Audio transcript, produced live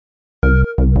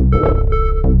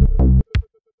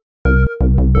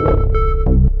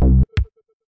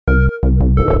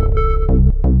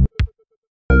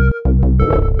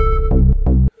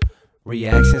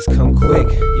Reactions come quick,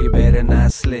 you better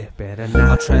not slip.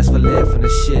 I'll transfer left from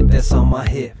the shit that's on my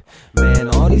hip. Man,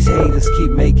 all these haters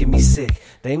keep making me sick.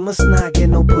 They must not get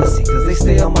no pussy, cause they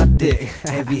stay on my dick.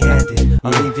 Heavy-handed,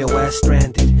 I'll leave your ass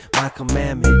stranded. My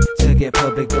commandment, to get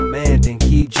public demanding.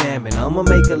 Keep jamming, I'ma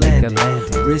make a landing.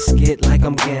 Risk it like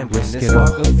I'm gambling. Let's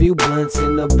spark a few blunts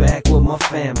in the back with my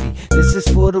family. This is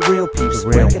for the real peeps,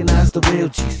 recognize the real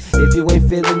G's. If you ain't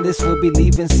feeling this, we'll be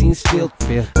leaving scenes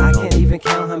filthy. I can't even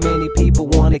count how many people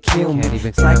wanna kill me.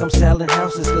 It's like I'm selling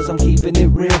houses cause I'm keeping it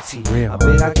realty. I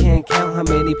bet I can't count how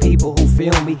many people who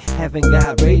feel me. Haven't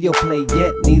got radio play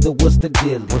yet, neither what's the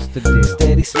deal.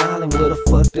 Steady smiling with a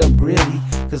fucked up really,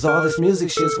 cause all this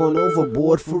music shit's going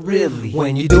overboard for really.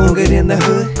 When you doing good in the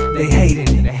hood, they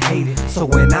hating it. So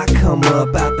when I come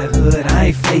up out the hood, I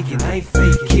ain't faking.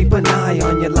 Keep an eye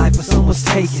on your life or someone's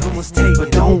taking it.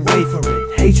 But don't wait for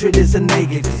it, hatred is a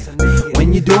negative.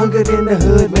 When you doing good in the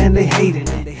hood, man, they hating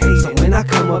it. So when I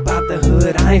come up out the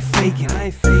hood, I ain't faking.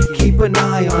 Keep an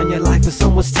eye on your life or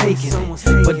someone's taking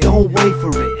it. But don't wait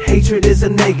for it, hatred is a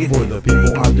negative. For the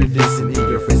people out there listening, in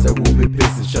your face I will be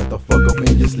pissing. Shut the fuck up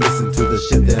and just listen to the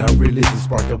shit that I'm releasing.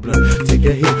 Spark a blunt, take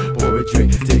a hit, pour a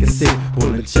drink, take a sip,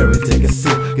 pull a cherry, take a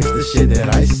sip. Cause the shit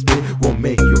that I spit will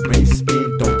make your brain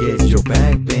spin. Don't get your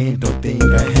back bent, don't think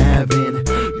I haven't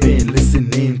been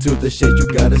listening to the shit you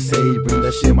gotta say. Bring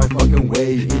that shit my fucking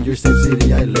way. In your same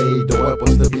city I lay, though I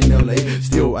supposed to be in LA.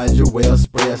 Still as your way I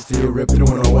spray, I still rip through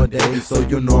nowadays. So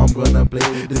you know I'm gonna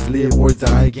play this live or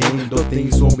die game. Though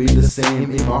things won't be the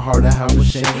same, in my heart I have no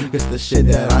shame. Cause the shit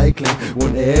that I claim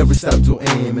won't ever stop to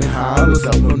aim. And how I lose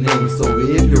out no name. So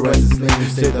if your ass is lame,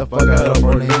 stay the fuck out of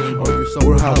our lane. Or you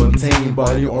somehow untamed,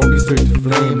 body organs turn to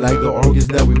flame. Like the organs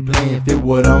that we playing, feel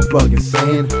what I'm fucking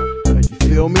saying. You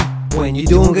feel me? When you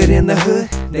doing good in the hood,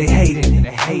 they hating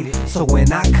it. So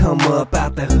when I come up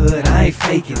out the hood, I ain't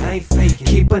faking.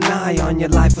 Keep an eye on your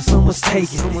life or someone's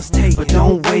taking it. But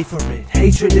don't wait for it,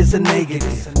 hatred is a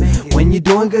negative. When you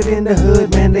doing good in the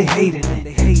hood, man, they hating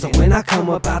it. So when I come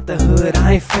up out the hood,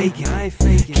 I ain't faking.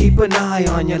 Keep an eye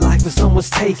on your life or someone's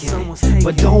taking it.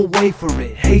 But don't wait for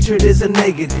it, hatred is a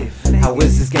negative. How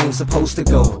is this game supposed to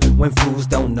go when fools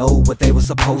don't know what they were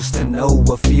supposed to know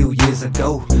a few years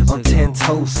ago? On 10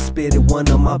 toes, spitted one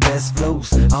of my best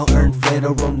flows. I'll earn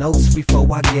federal notes before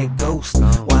I get ghost.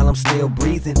 While I'm still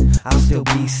breathing, I'll still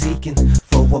be seeking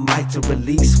for a mic to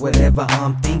release whatever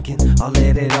I'm thinking. I'll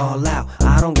let it all out,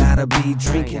 I don't gotta be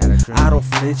drinking. I don't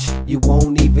flinch, you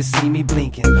won't even see me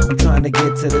blinking. I'm trying to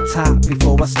get to the top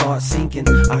before I start sinking.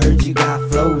 I heard you got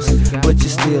flows, but you're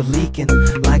still leaking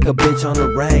like a bitch on a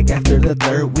rag after the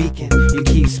third weekend. You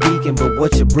keep speaking, but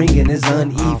what you're bringing is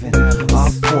uneven.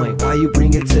 Off point, why you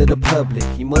bring it to the public?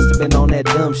 You must have been on that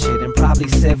dumb shit and probably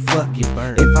said fuck it.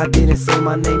 If I didn't say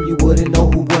my name, you wouldn't know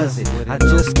who was it. I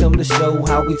just come to show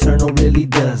how Eterno really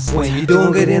does. When you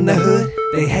doing good in the hood,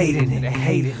 they hating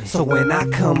it. So when I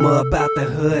come up out the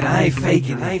hood, I ain't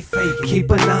faking.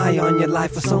 Keep an eye on your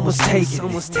life or someone's taking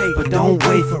it. But don't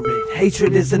wait for it,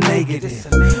 hatred is a negative.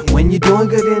 When you doing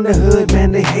good in the hood,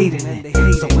 man, they hating it.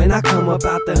 So when I come up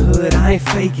out the hood, I ain't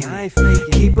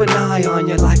faking. Keep an eye on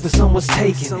your life or someone's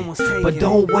taking it. But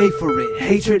don't wait for it,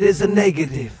 hatred is a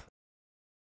negative.